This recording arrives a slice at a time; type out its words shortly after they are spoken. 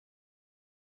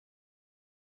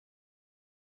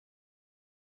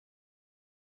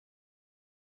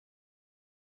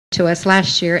to us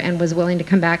last year and was willing to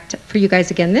come back for you guys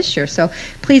again this year. So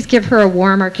please give her a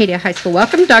warm Arcadia High School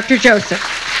welcome, Dr. Joseph.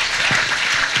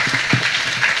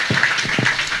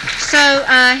 So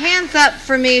hands up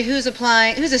for me, who's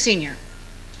applying, who's a senior?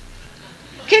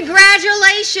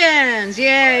 Congratulations!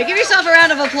 Yay, give yourself a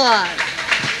round of applause.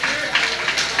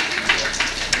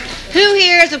 Who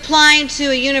here is applying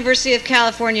to a University of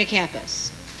California campus?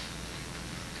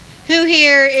 Who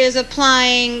here is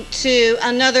applying to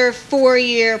another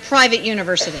four-year private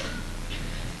university?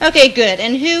 Okay, good.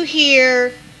 And who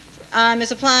here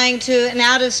is applying to an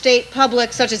out-of-state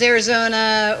public such as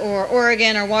Arizona or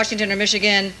Oregon or Washington or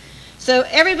Michigan? So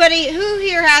everybody, who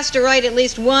here has to write at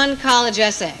least one college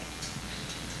essay?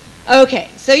 Okay,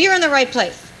 so you're in the right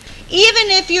place. Even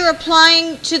if you're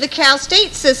applying to the Cal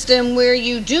State system where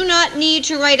you do not need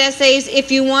to write essays,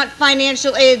 if you want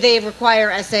financial aid, they require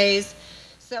essays.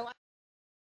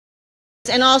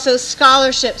 And also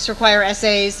scholarships require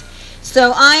essays.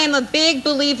 So I am a big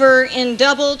believer in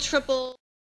double, triple